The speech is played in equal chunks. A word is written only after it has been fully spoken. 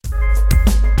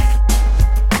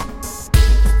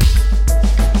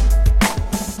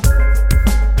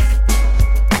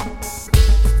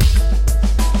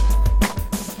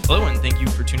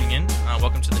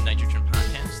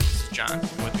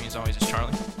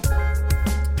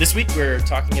This week we're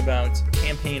talking about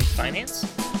campaign finance.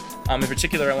 In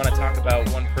particular, I want to talk about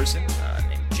one person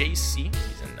named JC.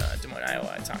 He's in Des Moines,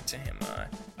 Iowa. I talked to him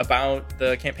about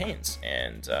the campaigns.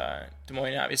 And Des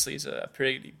Moines obviously is a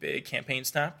pretty big campaign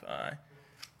stop.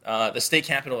 The state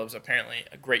capitol was apparently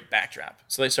a great backdrop.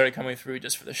 So they started coming through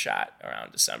just for the shot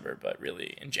around December, but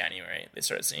really in January they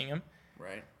started seeing him.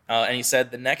 Right. And he said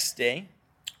the next day,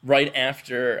 right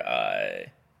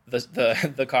after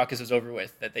the caucus was over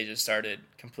with, that they just started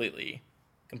completely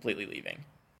leaving.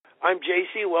 I'm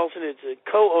J.C. Welton. It's a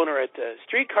co-owner at the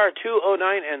Streetcar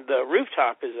 209, and the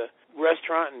Rooftop is a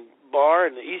restaurant and bar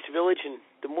in the East Village in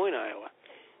Des Moines, Iowa.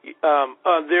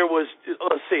 There was,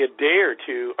 let's say, a day or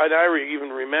two, and I even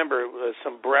remember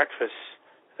some breakfast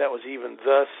that was even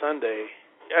the Sunday.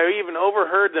 I even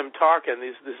overheard them talking,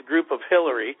 this group of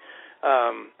Hillary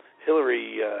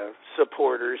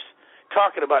supporters,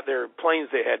 talking about their planes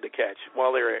they had to catch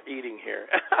while they were eating here.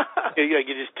 You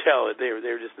could just tell that they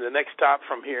were just, the next stop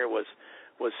from here was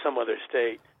some other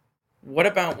state. What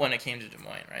about when it came to Des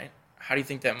Moines, right? How do you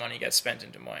think that money got spent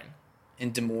in Des Moines?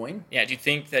 In Des Moines? Yeah, do you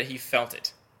think that he felt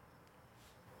it?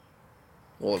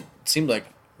 Well, it seemed like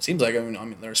I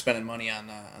mean they were spending money on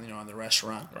the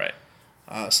restaurant. Right.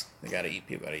 They got to eat.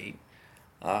 People got to eat.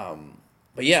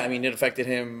 But yeah, I mean, it affected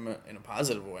him in a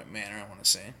positive manner. I want to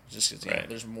say, just because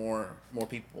there's more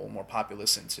people, more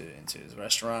populace into his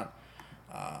restaurant.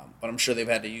 But I'm sure they've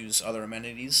had to use other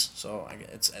amenities, so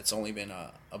it's only been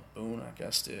a boon, I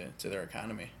guess, to their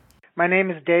economy. My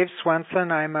name is Dave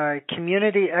Swenson. I'm a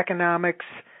community economics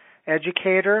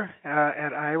educator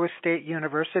at Iowa State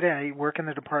University. I work in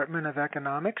the Department of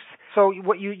Economics. So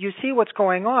what you see what's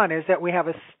going on is that we have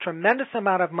a tremendous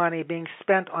amount of money being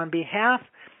spent on behalf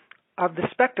of the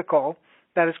spectacle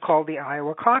that is called the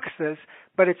Iowa caucuses,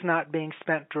 but it's not being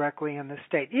spent directly in the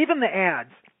state. Even the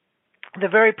ads, the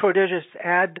very prodigious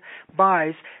ad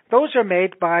buys, those are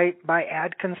made by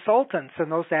ad consultants,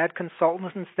 and those ad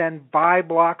consultants then buy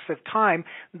blocks of time.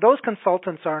 Those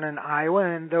consultants aren't in Iowa,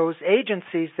 and those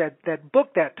agencies that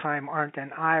book that time aren't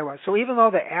in Iowa. So even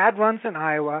though the ad runs in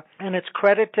Iowa and it's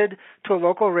credited to a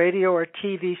local radio or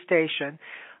TV station,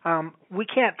 we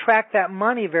can't track that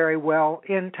money very well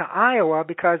into Iowa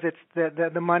because it's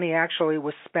the money actually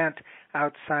was spent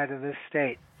outside of the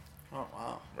state. Oh,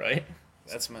 wow. Right?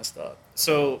 That's messed up.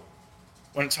 So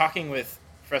when talking with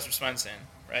Professor Swenson,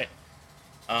 right,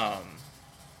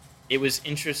 it was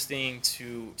interesting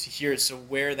to hear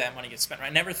where that money gets spent. Right?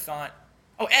 I never thought,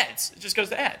 ads. It just goes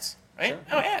to ads, right?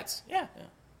 Sure. Ads. Yeah.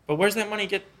 But where's that money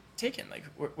get taken? Like,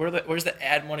 where's the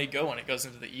ad money go when it goes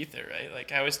into the ether, right?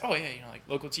 Like, I always, like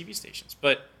local TV stations,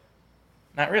 but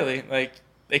not really. Like,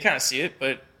 they kind of see it,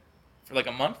 but for like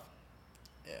a month,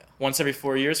 once every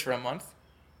 4 years for a month,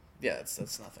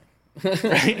 that's nothing.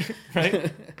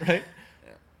 right.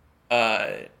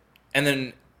 Yeah. And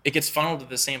then it gets funneled to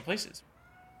the same places.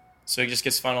 So it just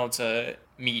gets funneled to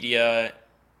media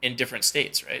in different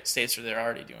states, right? States where they're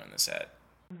already doing this ad.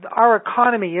 Our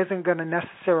economy isn't going to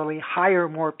necessarily hire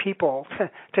more people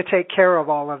to take care of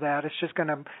all of that. It's just going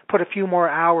to put a few more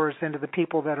hours into the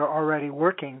people that are already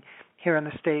working here in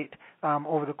the state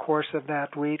over the course of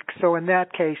that week. So in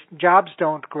that case, jobs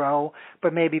don't grow,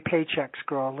 but maybe paychecks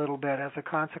grow a little bit as a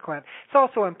consequence. It's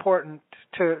also important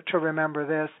to remember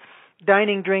this.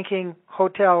 Dining, drinking,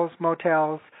 hotels,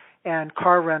 motels, and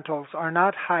car rentals are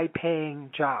not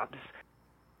high-paying jobs.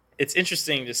 It's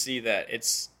interesting to see that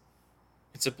it's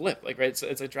a blip, like, right?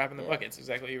 It's a drop in the bucket. It's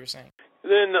exactly what you were saying.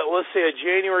 Then let's say a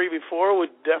January before would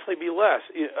definitely be less.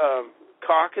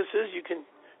 Caucuses, you can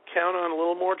count on a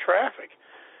little more traffic.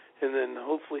 And then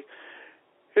hopefully,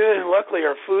 luckily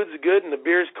our food's good and the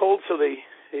beer's cold, so they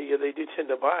do tend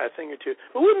to buy a thing or two.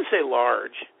 I wouldn't say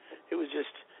large. It was just,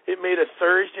 it made a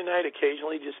Thursday night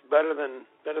occasionally just better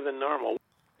than normal.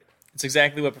 It's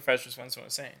exactly what Professor Swenson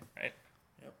was saying, right?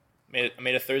 Yep.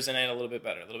 Made a Thursday night a little bit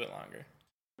better, a little bit longer.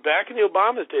 Back in the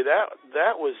Obama's day,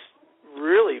 that was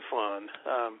really fun.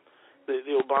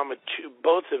 The Obama,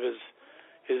 both of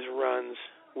his runs,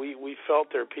 we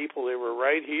felt their people. They were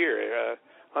right here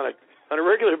on a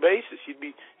regular basis. You'd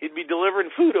be delivering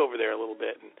food over there a little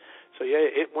bit, and so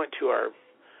it went to our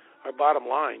bottom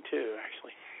line too.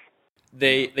 Actually,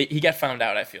 he got found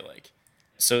out. I feel like,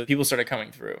 so people started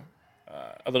coming through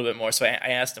a little bit more. So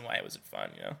I asked him why it wasn't fun.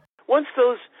 Once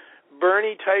those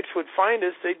Bernie types would find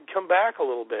us, they'd come back a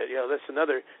little bit. That's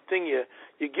another thing you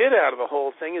get out of the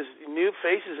whole thing is new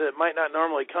faces that might not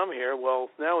normally come here.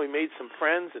 Well, now we made some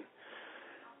friends, and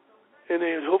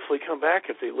they would hopefully come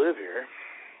back if they live here.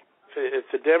 If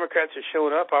the Democrats are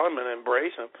showing up, I'm going to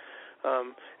embrace them.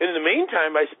 And in the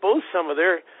meantime, I suppose some of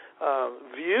their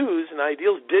views and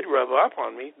ideals did rub up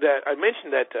on me. That I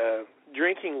mentioned that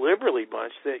drinking liberally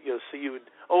bunch that so you would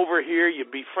overhear, you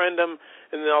befriend them,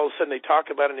 and then all of a sudden they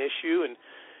talk about an issue. And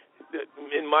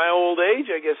in my old age,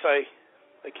 I guess I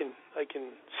can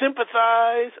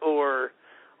sympathize or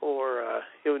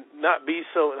it would not be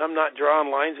so. I'm not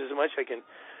drawing lines as much. I can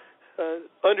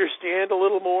understand a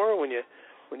little more when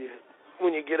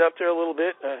you get up there a little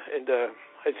bit. And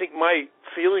I think my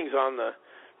feelings on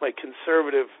my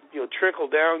conservative, trickle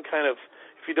down kind of,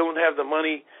 if you don't have the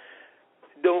money,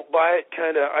 don't buy it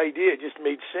kind of idea. It just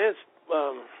made sense.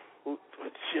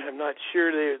 I'm not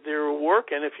sure they were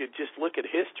working if you just look at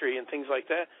history and things like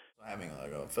that. Having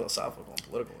like a philosophical and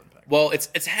political impact. Well,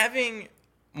 it's having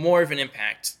more of an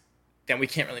impact than we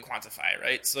can't really quantify,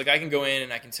 right? So like I can go in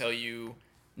and I can tell you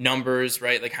numbers,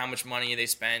 right? Like how much money they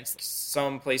spent.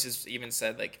 Some places even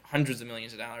said like hundreds of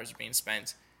millions of dollars are being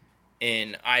spent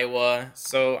in Iowa.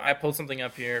 So I pulled something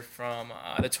up here from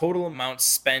the total amount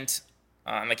spent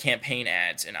on the campaign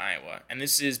ads in Iowa. And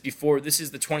this is the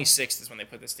 26th is when they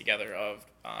put this together of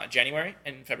January,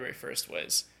 and February 1st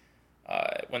was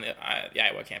when the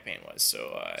Iowa campaign was.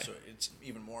 So it's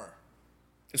even more.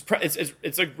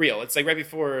 It's like real. It's like right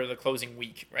before the closing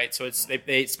week, right? So it's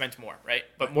they spent more, right?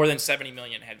 But more than $70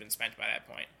 million had been spent by that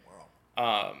point.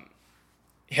 Wow.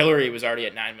 Hillary was already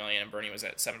at $9 million, and Bernie was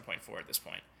at 7.4 at this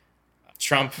point.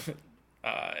 Trump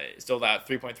doled out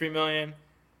 $3.3 million.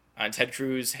 Ted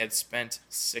Cruz had spent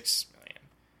 $6 million.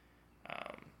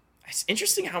 It's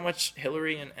interesting how much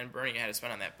Hillary and Bernie had to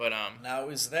spend on that. But now,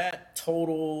 is that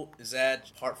total? Is that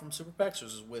apart from super PACs, or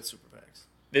is it with super PACs?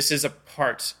 This is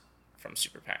apart from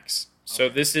super PACs. So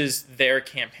this is their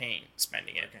campaign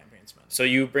spending it. So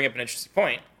you bring up an interesting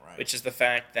point, right, which is the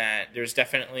fact that there's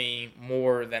definitely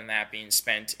more than that being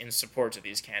spent in support of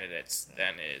these candidates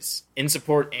than is in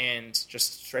support and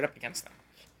just straight up against them,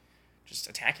 just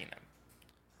attacking them.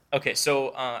 Okay,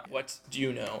 so what do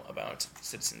you know about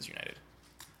Citizens United?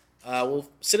 Well,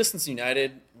 Citizens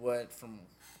United, from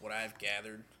what I've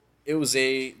gathered, it was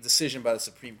a decision by the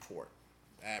Supreme Court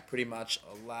that pretty much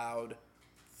allowed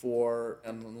for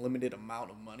an unlimited amount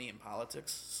of money in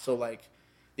politics. So, like,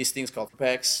 these things called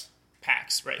PACs.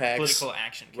 PACs, right. PACs, political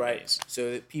action committees. Right.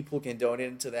 So that people can donate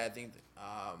into that thing,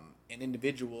 and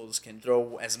individuals can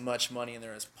throw as much money in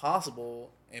there as possible,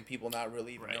 and people not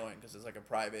really even knowing because it's like a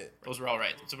private. Those were all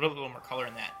right. So put a little more color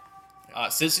in that.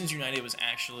 Citizens United was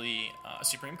actually a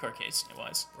Supreme Court case. It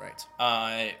was.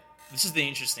 Right. This is the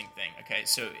interesting thing. Okay,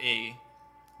 so a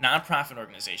nonprofit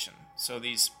organization. So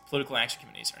these political action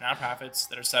committees are nonprofits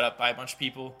that are set up by a bunch of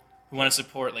people who want to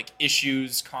support like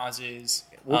issues, causes.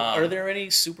 Well, are there any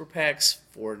super PACs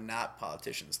for not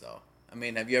politicians though? I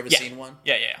mean, have you ever seen one?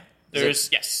 Yeah.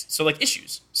 Yes. So like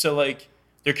issues. So like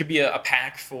there could be a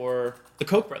PAC for the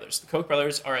Koch brothers. The Koch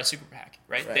brothers are a super PAC,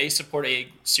 right? They support a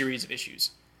series of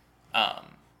issues.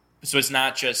 So it's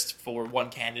not just for one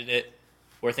candidate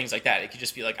or things like that. It could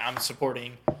just be like, I'm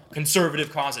supporting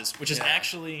conservative causes, which is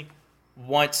actually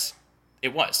what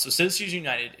it was. So Citizens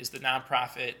United is the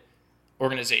nonprofit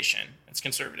organization that's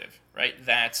conservative, right?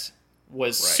 That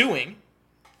was suing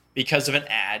because of an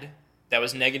ad that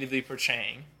was negatively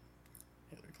portraying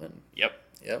Hillary Clinton.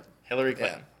 Yep. Hillary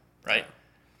Clinton, right?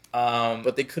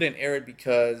 But they couldn't air it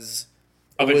because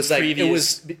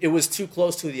it was too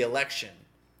close to the election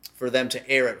for them to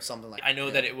air it or something like that. I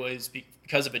know that it was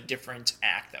because of a different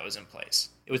act that was in place.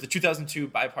 It was the 2002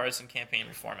 Bipartisan Campaign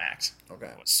Reform Act.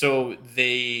 Okay. So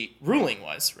the ruling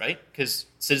was, right, because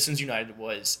Citizens United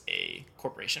was a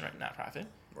corporation, right, nonprofit.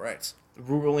 Right. The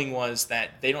ruling was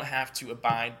that they don't have to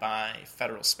abide by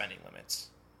federal spending limits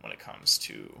when it comes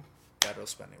to federal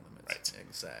spending limits. Right.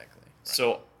 Exactly. Right.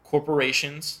 So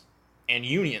corporations and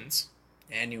unions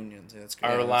that's good.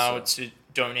 are allowed to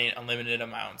donate unlimited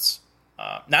amounts.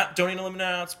 Not donate unlimited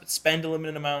amounts, but spend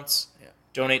unlimited amounts. Yeah.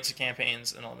 Donate to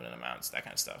campaigns in unlimited amounts, that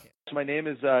kind of stuff. So my name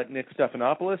is Nick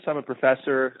Stephanopoulos. I'm a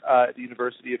professor at the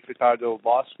University of Chicago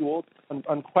Law School.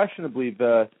 Unquestionably,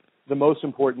 the most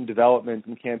important development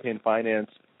in campaign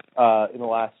finance in the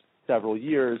last several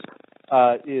years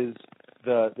is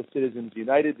the Citizens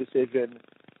United decision,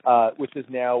 which has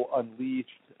now unleashed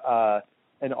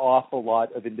an awful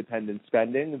lot of independent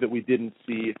spending that we didn't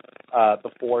see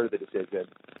before the decision.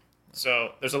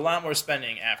 So there's a lot more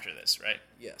spending after this, right?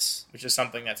 Yes. Which is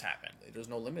something that's happened. There's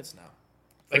no limits now.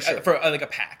 Like for like a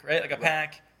PAC, right? Like a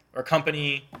PAC or a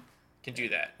company can do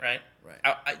that, right?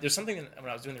 Right. There's something that when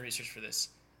I was doing the research for this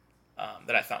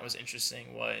that I thought was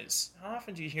interesting was how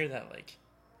often do you hear that like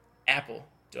Apple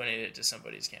donated to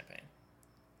somebody's campaign?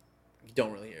 You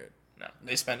don't really hear it. No.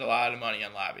 They spend a lot of money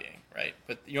on lobbying, right?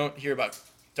 But you don't hear about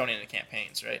donating to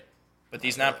campaigns, right? But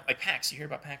these like PACs, you hear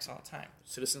about PACs all the time.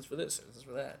 Citizens for this, citizens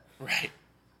for that. Right.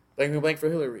 Blank for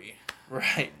Hillary.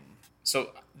 Right.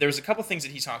 So there's a couple things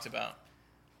that he talked about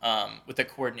with the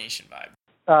coordination vibe.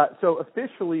 So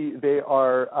officially, they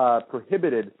are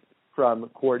prohibited from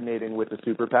coordinating with the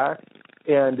super PAC.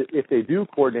 And if they do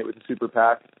coordinate with the super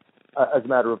PAC, as a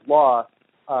matter of law,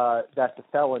 that's a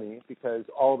felony because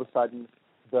all of a sudden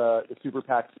the super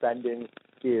PAC spending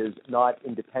is not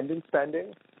independent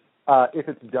spending. If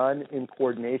it's done in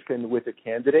coordination with a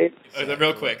candidate.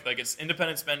 Real quick, it's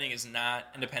independent spending is not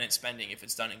independent spending if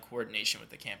it's done in coordination with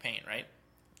the campaign, right?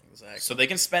 Exactly. So they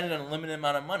can spend an unlimited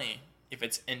amount of money if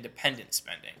it's independent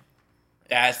spending.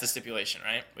 That's the stipulation,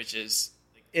 right? Which is,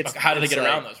 how do they get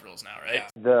around those rules now, right?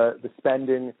 Yeah. The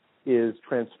spending is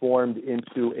transformed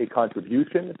into a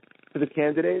contribution to the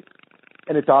candidate,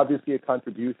 and it's obviously a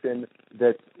contribution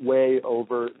that's way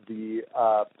over the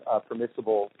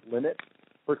permissible limit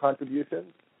for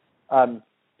contributions. So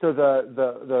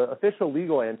the official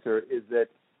legal answer is that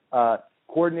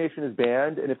coordination is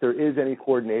banned, and if there is any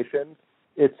coordination,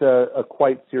 it's a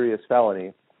quite serious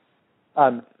felony.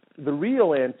 The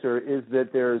real answer is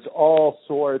that there's all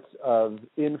sorts of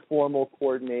informal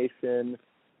coordination,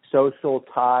 social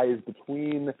ties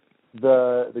between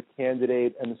the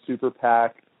candidate and the super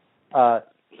PAC.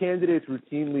 Candidates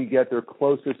routinely get their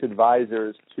closest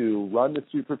advisors to run the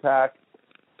super PAC.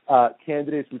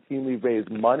 Candidates routinely raise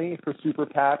money for super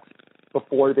PACs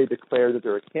before they declare that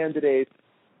they're a candidate.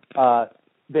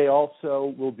 They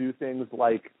also will do things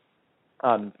like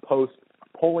post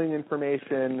polling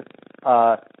information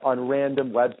on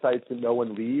random websites that no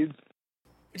one reads.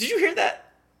 Did you hear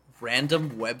that?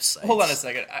 Random websites. Hold on a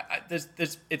second.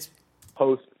 It's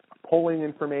post polling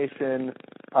information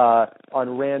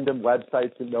on random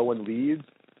websites that no one reads,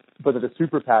 but that the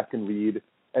super PAC can read,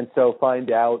 and so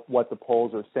find out what the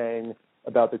polls are saying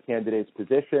about the candidate's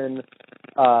position.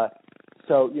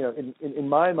 So, in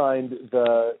my mind,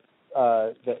 the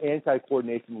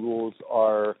anti-coordination rules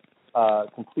are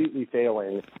completely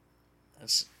failing.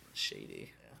 That's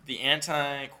shady. Yeah. The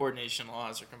anti-coordination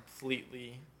laws are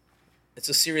completely... It's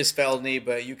a serious felony,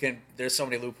 but there's so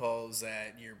many loopholes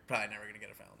that you're probably never going to get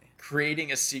a felony.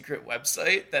 Creating a secret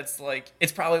website that's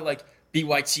it's probably like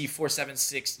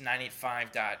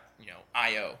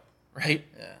byt476985.io, right?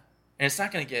 Yeah. And it's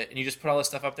not going to get, and you just put all this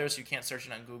stuff up there so you can't search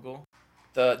it on Google.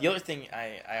 The other thing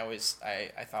I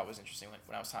thought was interesting when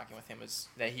I was talking with him was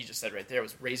that he just said right there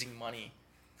was raising money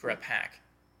for a PAC.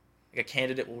 Like a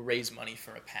candidate will raise money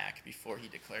for a PAC before he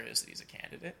declares that he's a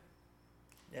candidate.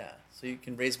 Yeah, so you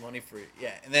can raise money for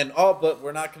and then but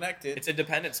we're not connected. It's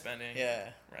independent spending. Yeah,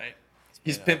 right.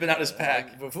 He's pimping out his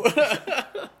PAC before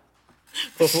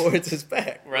it's his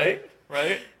PAC, right?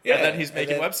 Yeah, and then he's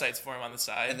making websites for him on the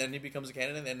side, and then he becomes a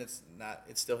candidate. And then it's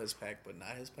still his PAC, but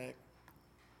not his PAC.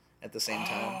 At the same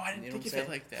time, I didn't think of it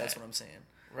like that. That's what I'm saying.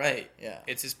 Right. Yeah.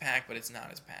 It's his PAC, but it's not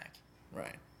his PAC.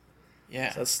 Right.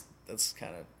 Yeah. So that's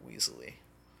kind of weaselly.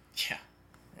 Yeah.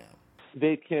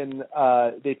 They can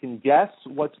guess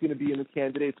what's going to be in the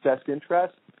candidate's best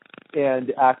interest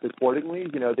and act accordingly.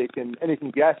 They can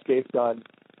guess based on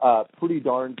pretty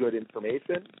darn good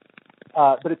information,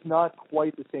 but it's not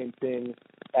quite the same thing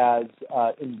as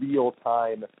in real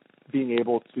time being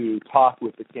able to talk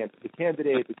with the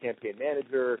candidate, the campaign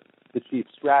manager, the chief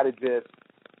strategist.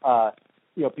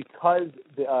 Because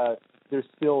there's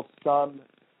still some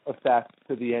effect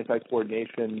to the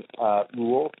anti-coordination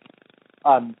rule.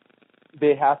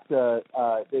 They have to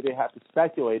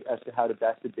speculate as to how to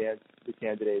best advance the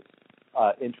candidate's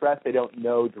interest. They don't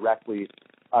know directly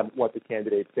what the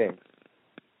candidate thinks,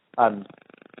 and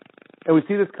we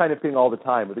see this kind of thing all the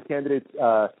time where the candidates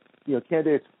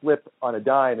candidates flip on a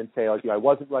dime and say, I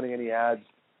wasn't running any ads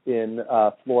in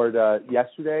Florida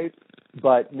yesterday,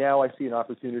 but now I see an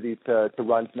opportunity to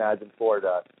run some ads in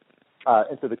Florida,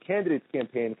 and so the candidate's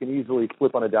campaign can easily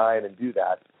flip on a dime and do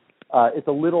that. It's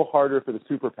a little harder for the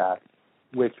super PAC,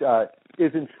 which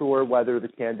isn't sure whether the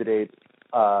candidate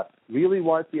really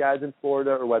wants the ads in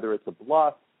Florida or whether it's a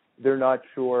bluff. They're not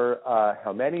sure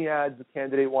how many ads the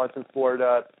candidate wants in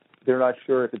Florida. They're not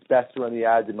sure if it's best to run the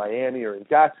ads in Miami or in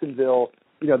Jacksonville.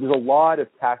 There's a lot of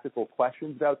tactical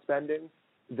questions about spending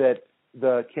that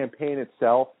the campaign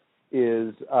itself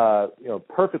is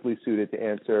perfectly suited to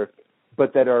answer,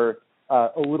 but that are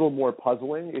a little more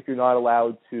puzzling if you're not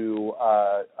allowed to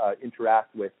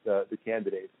interact with the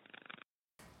candidate.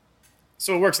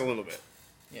 So it works a little bit.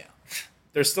 Yeah.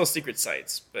 There's still secret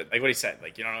sites, but like what he said,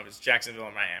 you don't know if it's Jacksonville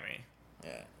or Miami.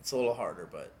 Yeah, it's a little harder,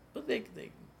 but they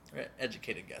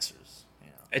educated guessers.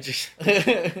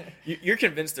 You're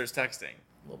convinced there's texting?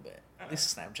 A little bit. At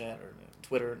least Snapchat or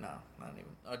Twitter. No, not even.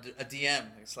 A DM,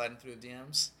 sliding through the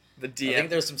DMs. The DM. I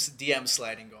think there's some DM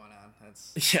sliding going on.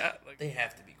 Yeah. They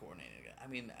have to be coordinated. I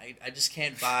mean, I just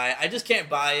can't buy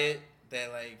it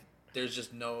that like there's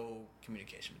just no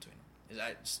communication between them.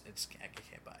 I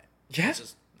can't buy it. Yeah. It's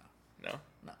just No.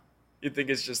 no. You think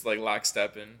it's just like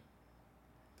lockstep and?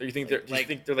 Do you think they're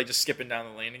like just skipping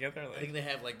down the lane together? Like, I think they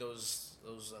have like those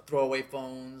throwaway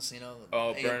phones, you know.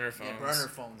 Burner phones. Yeah, burner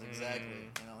phones, exactly.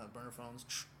 You know, like burner phones,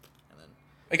 and then.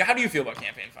 Like, how do you feel about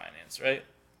campaign finance, right?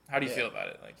 How do you feel about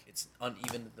it? Like, it's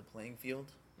uneven the playing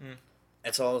field.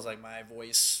 It's always like my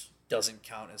voice doesn't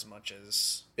count as much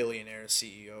as billionaire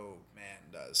CEO man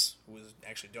does, who is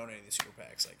actually donating these super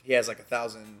PACs. Like he has like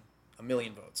 1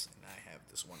 million votes, and I have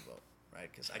this one vote, right?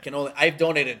 Because I've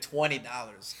donated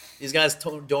 $20. These guys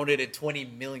donated 20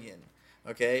 million.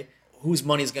 Okay, whose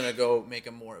money's gonna go make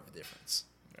a more of a difference?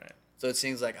 Right. So it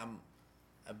seems like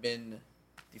I've been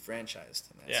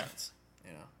defranchised in that sense.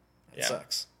 You know, it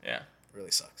sucks. Yeah, it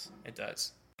really sucks. It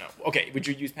does. No. Okay, would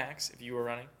you use PACs if you were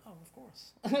running? Oh, of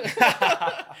course.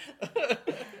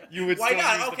 You would Why still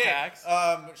not? use Okay. the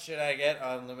PACs? Should I get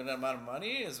a limited amount of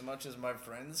money, as much as my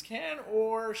friends can,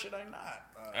 or should I not?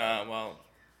 Well,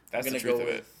 that's I'm the gonna truth go of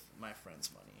it. with my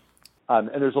friends' money.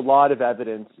 And there's a lot of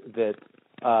evidence that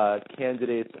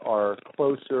candidates are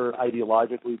closer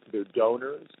ideologically to their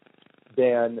donors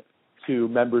than to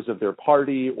members of their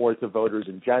party or to voters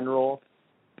in general.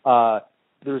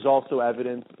 There's also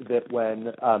evidence that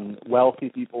when wealthy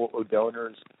people or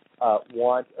donors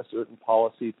want a certain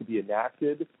policy to be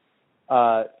enacted,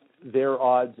 their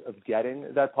odds of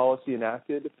getting that policy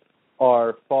enacted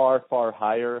are far, far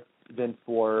higher than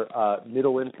for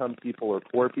middle-income people or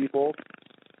poor people.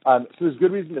 So there's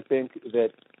good reason to think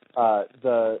that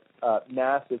the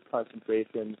massive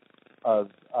concentration of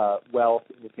wealth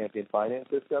in the campaign finance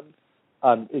system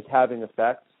is having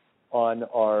effects on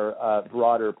our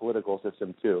broader political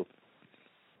system too.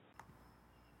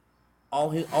 All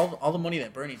the money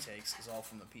that Bernie takes is all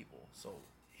from the people. So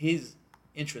his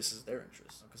interest is their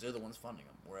interest because they're the ones funding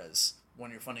them. Whereas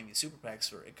when you're funding these super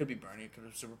PACs, or it could be Bernie, it could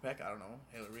be super PAC, I don't know,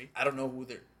 Hillary. I don't know who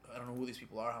these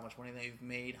people are, how much money they've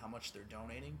made, how much they're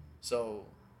donating. So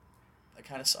that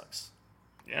kind of sucks.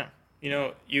 Yeah. You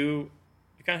know, you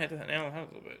kind of hit the nail on the head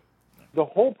a little bit. The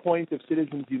whole point of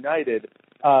Citizens United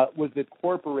was that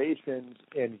corporations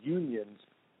and unions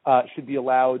should be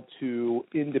allowed to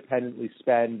independently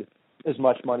spend as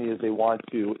much money as they want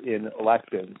to in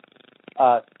elections.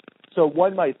 So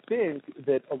one might think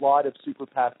that a lot of super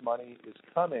PAC money is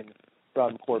coming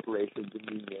from corporations and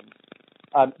unions.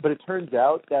 But it turns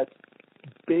out that's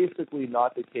basically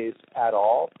not the case at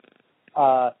all.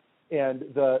 And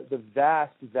the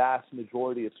vast, vast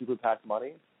majority of super PAC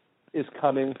money is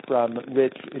coming from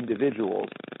rich individuals.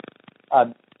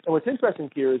 And what's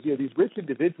interesting here is, these rich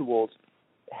individuals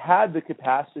had the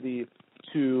capacity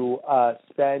to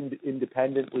spend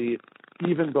independently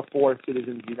even before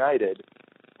Citizens United.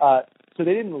 So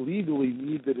they didn't legally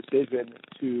need the decision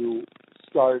to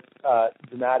start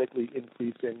dramatically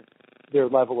increasing their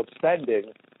level of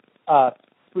spending.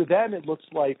 For them, it looks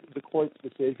like the court's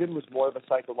decision was more of a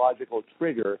psychological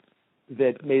trigger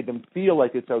that made them feel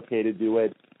like it's okay to do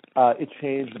it. It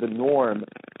changed the norm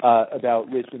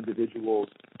about rich individuals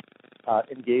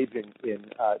engaging in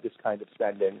this kind of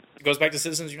spending. It goes back to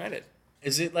Citizens United.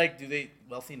 Is it like, do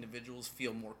wealthy individuals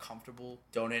feel more comfortable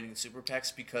donating to super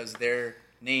PACs because their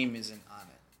name isn't on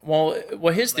it? Well,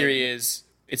 what his theory is,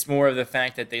 it's more of the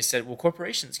fact that they said, well,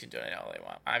 corporations can donate all they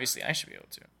want. Obviously, I should be able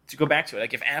to. To go back to it,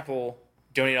 like if Apple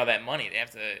donated all that money, they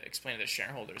have to explain to their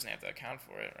shareholders and they have to account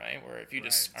for it, right? Where if you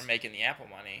just are making the Apple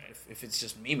money. If it's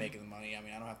just me making the money, I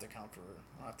mean, I don't have to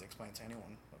explain it to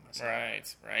anyone but myself.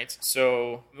 Right.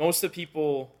 So most of the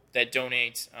people that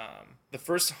donate the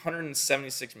first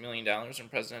 $176 million in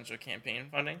presidential campaign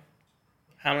funding,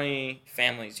 how many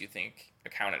families do you think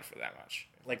accounted for that much?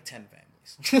 Like 10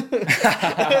 families.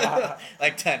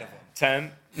 Like 10 of them.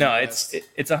 10? No, it's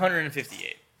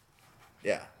 158.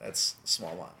 Yeah, that's a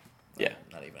small one. Yeah.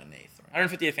 Not even an eighth. Right?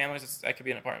 158 families, that could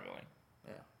be an apartment building.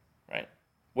 Yeah. Right?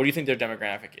 What do you think their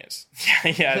demographic is?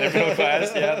 Yeah, they're middle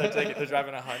class. Yeah, they're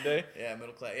driving a Hyundai. Yeah,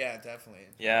 middle class. Yeah, definitely.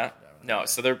 Yeah. No,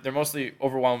 so they're mostly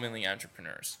overwhelmingly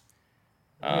entrepreneurs.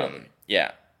 Really?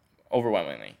 Yeah,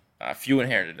 overwhelmingly. Few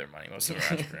inherited their money. Most of them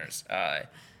are entrepreneurs,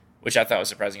 which I thought was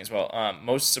surprising as well.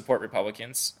 Most support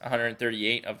Republicans.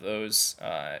 138 of those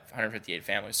 158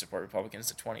 families support Republicans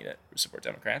to 20 that support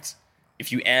Democrats.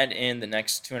 If you add in the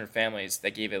next 200 families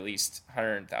that gave at least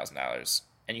 $100,000,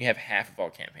 and you have half of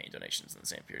all campaign donations in the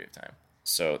same period of time.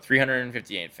 So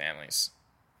 358 families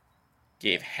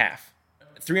gave half.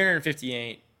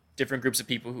 358 different groups of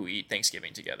people who eat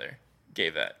Thanksgiving together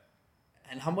gave that.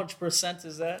 And how much percent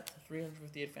is that?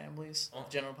 358 families of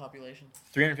the general population?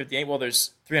 358? Well,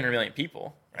 there's 300 million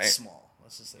people, right? It's small.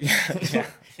 Let's just say that. Yeah.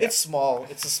 It's small.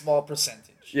 It's a small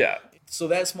percentage. Yeah. So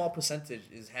that small percentage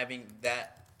is having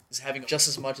just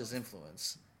as much as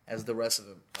influence as the rest of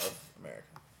America.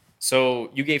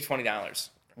 So you gave $20.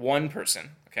 One person,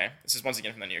 okay, this is once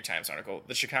again from the New York Times article.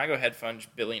 The Chicago hedge fund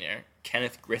billionaire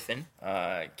Kenneth Griffin,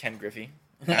 Ken Griffey,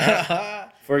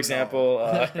 for example,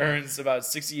 earns about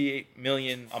 $68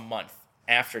 million a month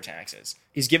after taxes.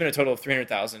 He's given a total of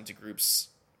 $300,000 to groups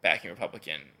backing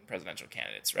Republican presidential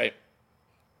candidates. Right,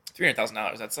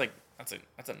 $300,000.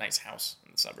 That's a nice house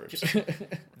in the suburbs.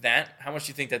 How much do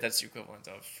you think that's the equivalent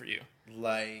of for you?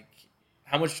 Like,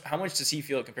 how much does he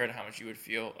feel compared to how much you would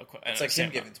feel? It's like him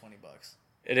giving $20.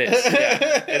 It is.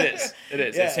 Yeah, it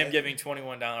is. Yeah. It's him giving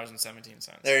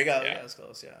 $21.17. There you go. Yeah, that's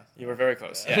close. Yeah, you were very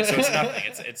close. Yeah, so it's nothing.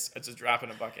 It's a drop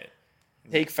in a bucket.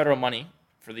 Take federal money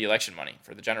for the election money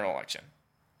for the general election.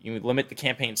 You limit the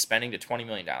campaign spending to $20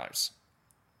 million,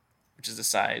 which is the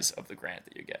size of the grant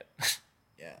that you get.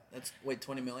 Yeah, that's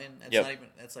 $20 million. That's Yep. not even.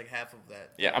 That's like half of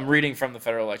that. Yeah, I'm reading from the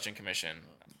Federal Election Commission.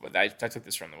 I took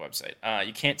this from the website.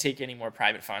 You can't take any more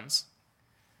private funds.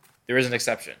 There is an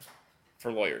exception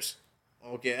for lawyers.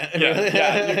 Okay.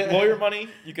 Yeah. Your lawyer money,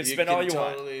 you can spend all you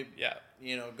totally, want.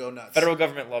 Yeah. Go nuts. Federal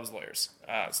government loves lawyers.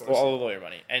 All the lawyer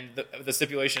money. And the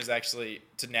stipulation is actually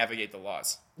to navigate the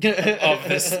laws of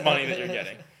this money that you're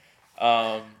getting.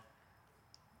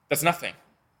 That's nothing.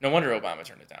 No wonder Obama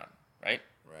turned it down, right?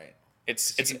 Right.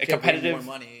 It's So a competitive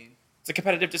more money. It's a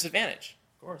competitive disadvantage,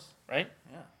 Of course. right?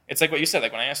 Yeah. It's like what you said.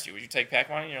 Like when I asked you, would you take PAC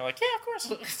money? And you're like, yeah, of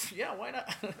course. Yeah. Why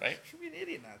not? Right. You'd be an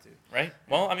idiot not to. Right?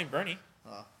 Well, I mean, Bernie.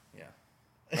 Oh, yeah.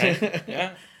 Right?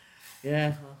 Yeah.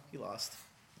 Yeah. Well, he lost.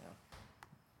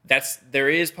 There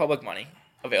is public money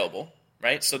available,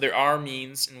 right? So there are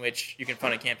means in which you can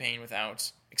fund a campaign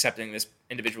without accepting this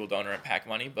individual donor and PAC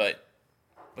money, but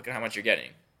look at how much you're getting.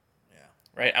 Yeah.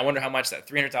 Right? I wonder how much that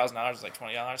 $300,000 is like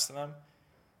 $20 to them.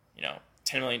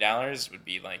 $10 million would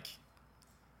be like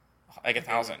 $1,000.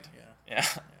 Yeah. Yeah. Yeah.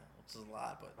 Which is a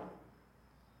lot, but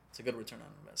it's a good return on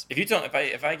investment.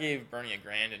 If I gave Bernie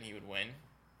 $1,000 and he would win,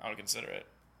 I would consider it,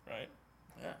 right?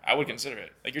 Yeah. I would consider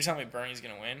it. Like you're telling me Bernie's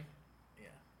gonna win? Yeah.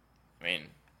 I mean,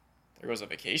 there goes a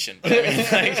vacation. But I mean,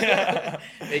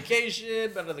 like,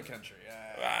 vacation, better the country.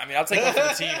 I mean, I'll take one for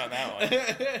the team on that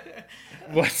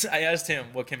one. I asked him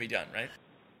what can be done, right?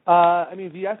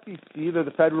 The FEC,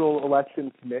 the Federal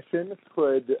Election Commission,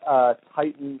 could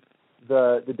tighten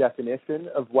the definition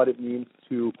of what it means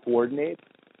to coordinate,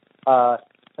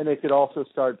 and they could also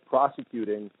start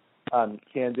prosecuting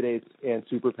candidates and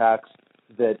super PACs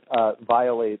that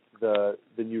violate the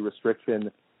new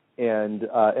restriction and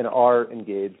are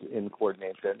engaged in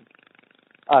coordination.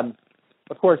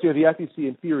 Of course, the FEC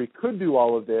in theory could do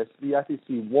all of this. The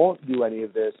FEC won't do any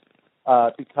of this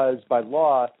because by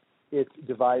law it's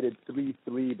divided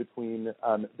 3-3 between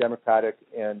Democratic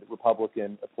and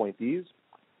Republican appointees,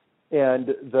 and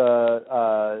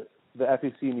the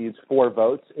FEC needs 4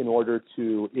 votes in order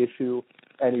to issue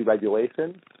any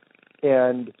regulation,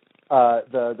 and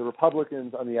the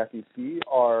Republicans on the FEC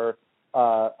are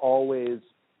always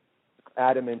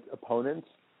adamant opponents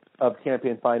of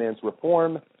campaign finance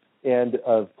reform and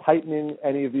of tightening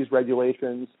any of these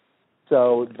regulations.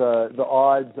 So the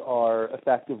odds are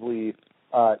effectively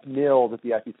nil that the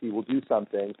FEC will do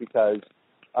something because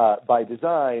by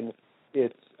design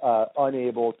it's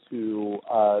unable to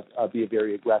be a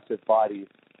very aggressive body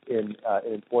in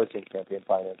enforcing campaign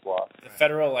finance law. The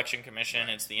Federal Election Commission,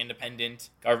 it's the independent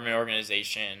government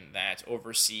organization that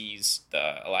oversees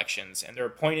the elections, and they're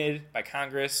appointed by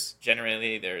Congress.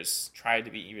 Generally, there's tried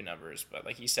to be even numbers, but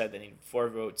like he said, they need 4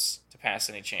 votes to pass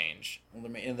any change. Well,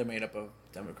 they're made up of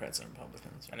Democrats and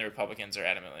Republicans. And the Republicans are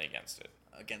adamantly against it.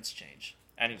 Against change.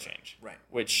 Any change. Right.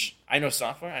 Which, I know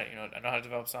software, I know how to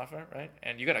develop software, right?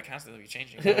 And you got to constantly be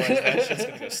changing. Otherwise, that shit's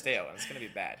going to go stale, and it's going to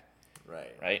be bad.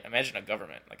 Right. Imagine a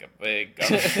government, like a big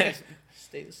government.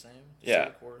 Stay the same. Yeah.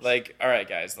 Stay the course. Like, all right,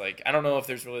 guys. Like, I don't know if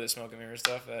there's really the smoke and mirror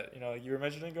stuff that you were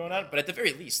mentioning going on, but at the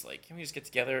very least, like, can we just get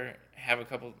together, have a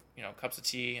couple, cups of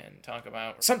tea, and talk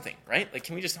about something, right? Like,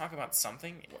 can we just talk about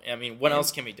something? I mean, what else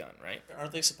can be done, right?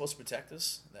 Aren't they supposed to protect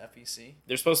us, the FEC?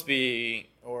 They're supposed to be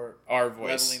or our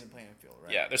voice, leveling the playing field,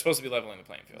 right? Yeah, they're supposed to be leveling the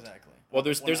playing field. Exactly. Well,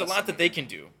 there's a lot that they can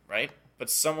do, right? But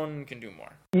someone can do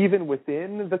more. Even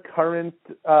within the current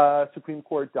Supreme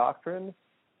Court doctrine,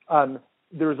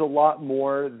 there's a lot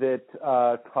more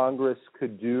that Congress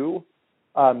could do.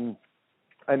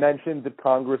 I mentioned that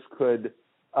Congress could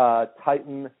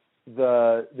tighten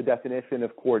the definition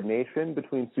of coordination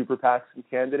between super PACs and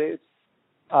candidates.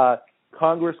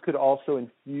 Congress could also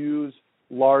infuse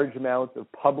large amounts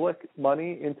of public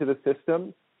money into the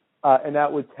system, and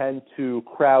that would tend to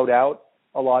crowd out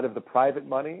a lot of the private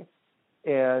money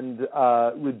and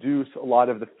reduce a lot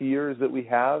of the fears that we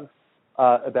have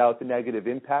about the negative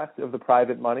impact of the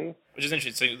private money. Which is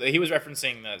interesting. So he was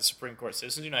referencing the Supreme Court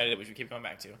Citizens United, which we keep going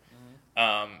back to,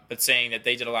 but saying that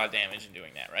they did a lot of damage in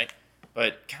doing that, right?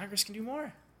 But Congress can do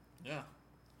more. Yeah.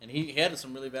 And he had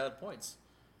some really valid points.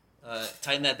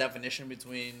 Tighten that definition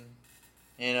between,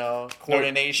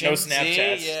 coordination. No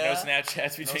Snapchats. See? Yeah. No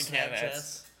Snapchats between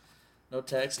candidates. No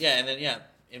text. Yeah, and then,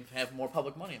 have more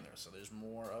public money in there. So there's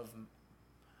more of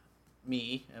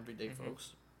me, everyday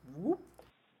folks. Whoop.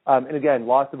 And again,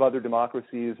 lots of other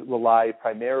democracies rely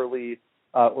primarily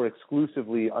or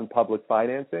exclusively on public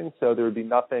financing. So there would be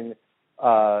nothing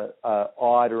odd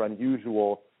or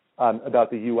unusual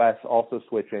about the U.S. also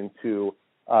switching to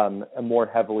a more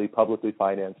heavily publicly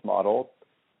financed model.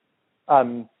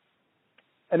 And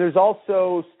there's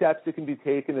also steps that can be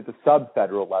taken at the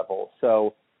sub-federal level.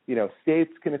 So,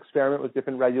 states can experiment with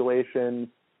different regulations.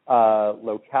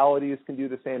 Localities can do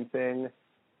the same thing.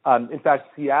 In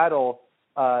fact, Seattle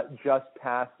just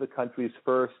passed the country's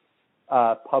first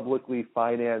publicly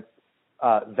financed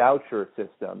voucher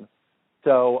system.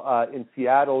 So in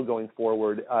Seattle going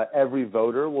forward, every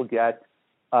voter will get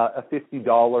a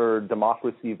 $50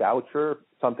 democracy voucher,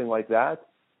 something like that,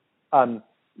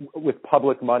 with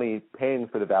public money paying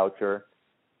for the voucher.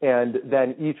 And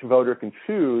then each voter can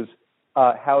choose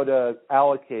how to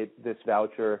allocate this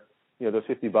voucher, those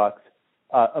 $50,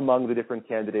 among the different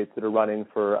candidates that are running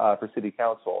for city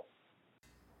council.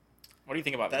 What do you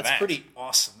think about that? That's pretty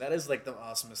awesome. That is like the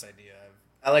awesomest idea.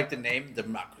 I like the name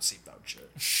Democracy Voucher.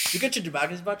 You got your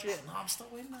Democracy Voucher yet? No, I'm still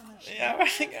waiting on that. Yeah,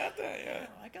 I got that.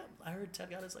 Yeah, I heard Ted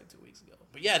got his like 2 weeks ago.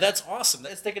 But yeah, that's awesome.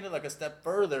 That's taking it like a step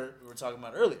further. We were talking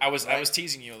about earlier. I was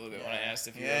teasing you a little bit when I asked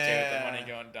if you were okay with the money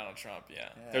going to Donald Trump. Yeah,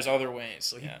 there's other ways.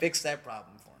 So he fixed that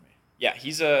problem for me. Yeah,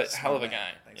 he's a hell of a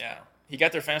guy. Thanks, yeah, bro. He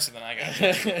got there faster than I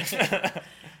got.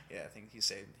 Yeah, I think he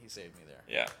saved me there.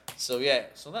 Yeah. So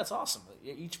that's awesome.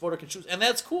 Each voter can choose, and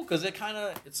that's cool because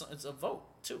it's a vote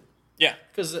too. Yeah.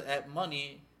 Because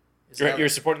money is you're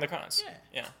supporting the cause.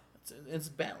 Yeah. It's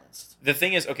balanced. The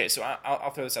thing is, okay, so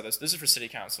I'll throw this out there. So this is for city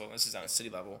council. This is on a city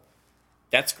level.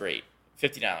 That's great.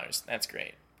 $50. That's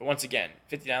great. But once again,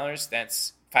 $50.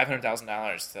 That's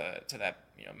 $500,000 to that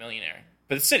millionaire.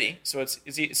 But it's city, so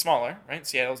it's smaller, right?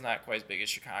 Seattle's not quite as big as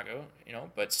Chicago,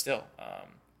 but still.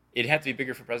 It'd have to be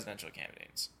bigger for presidential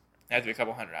candidates. It'd have to be a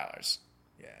couple $100.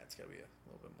 Yeah, it's got to be a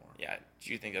little bit more. Yeah,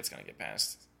 do you think that's going to get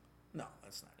passed? No,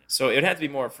 that's not. So it would have to be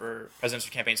more for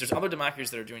presidential campaigns. There's other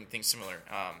democracies that are doing things similar.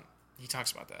 He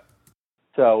talks about that.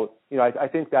 So, I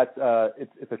think that's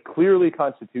it's a clearly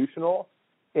constitutional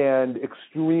and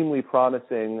extremely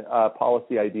promising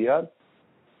policy idea.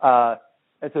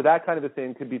 And so that kind of a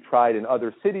thing could be tried in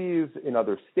other cities, in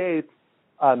other states,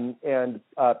 and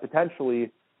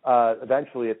potentially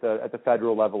eventually at the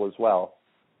federal level as well.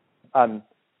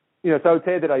 So I would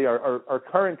say that our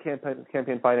current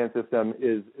campaign finance system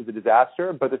is a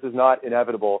disaster, but this is not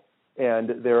inevitable.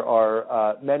 And there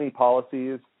are many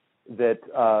policies that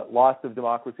lots of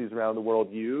democracies around the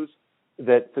world use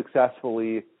that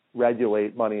successfully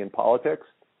regulate money in politics.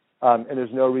 And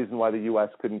there's no reason why the U.S.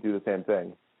 couldn't do the same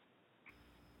thing.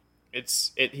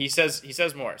 He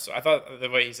says more. So I thought the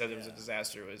way he said it was a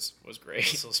disaster was great.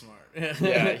 He's so smart.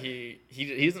 Yeah, he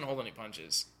doesn't hold any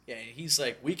punches. Yeah, he's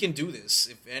like, we can do this.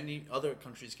 If any other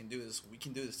countries can do this, we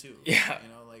can do this too. Yeah,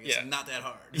 it's not that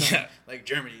hard. Yeah, like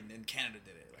Germany and Canada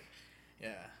did it.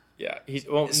 Yeah,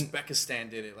 Uzbekistan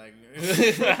did it. Like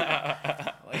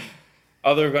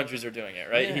other countries are doing it,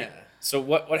 right? Yeah. So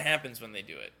what happens when they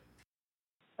do it?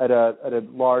 At a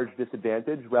large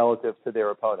disadvantage relative to their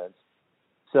opponents.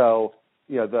 So,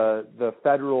 the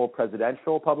federal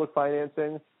presidential public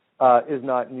financing is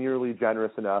not nearly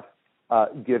generous enough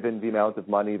given the amount of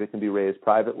money that can be raised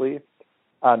privately.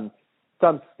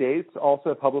 Some states also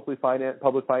have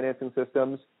public financing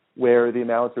systems where the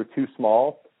amounts are too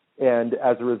small, and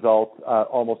as a result,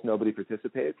 almost nobody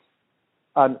participates.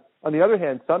 On the other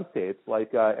hand, some states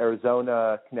like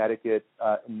Arizona, Connecticut,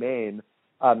 and Maine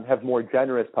have more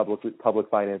generous public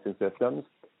financing systems.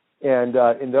 And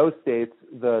in those states,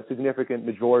 the significant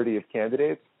majority of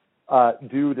candidates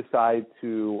do decide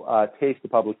to take the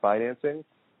public financing,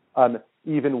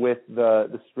 even with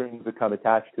the strings that come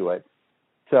attached to it.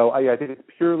 So I think it's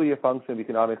purely a function of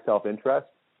economic self-interest,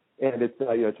 and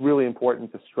it's really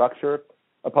important to structure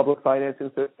a public financing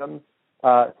system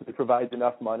to provide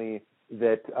enough money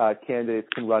that candidates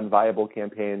can run viable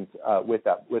campaigns with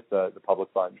the public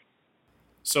fund.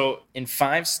 So in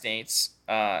 5 states,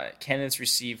 candidates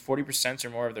receive 40%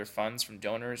 or more of their funds from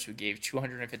donors who gave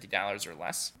 $250 or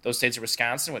less. Those states are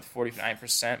Wisconsin with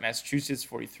 49%, Massachusetts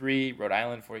 43%, Rhode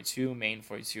Island 42%, Maine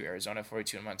 42%, Arizona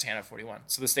 42%, and Montana 41%.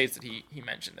 So the states that he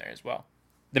mentioned there as well.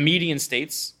 The median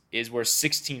states is where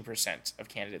 16% of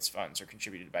candidates' funds are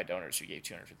contributed by donors who gave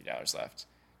 $250 left.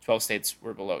 12 states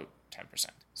were below 10%.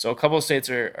 So a couple of states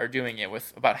are doing it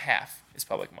with about half is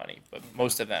public money, but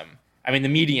most of them, I mean, the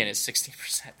median is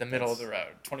 16%, the middle of the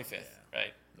road, 25th,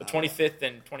 right? The 25th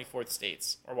and 24th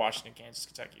states are Washington, Kansas,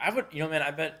 Kentucky. I would, I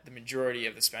bet the majority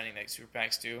of the spending that super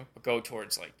PACs do would go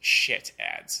towards like shit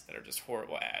ads that are just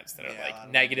horrible ads that are like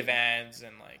negative ads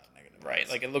and like, right?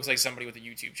 Like it looks like somebody with a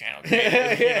YouTube channel.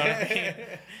 Created, you know what I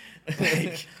mean?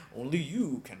 Like, only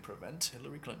you can prevent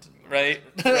Hillary Clinton. Right.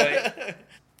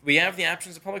 We have the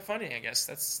options of public funding, I guess.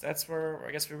 That's where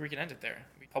we can end it there.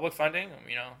 Public funding,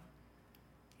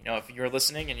 if you're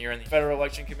listening and you're in the Federal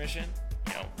Election Commission,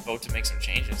 vote to make some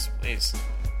changes, please.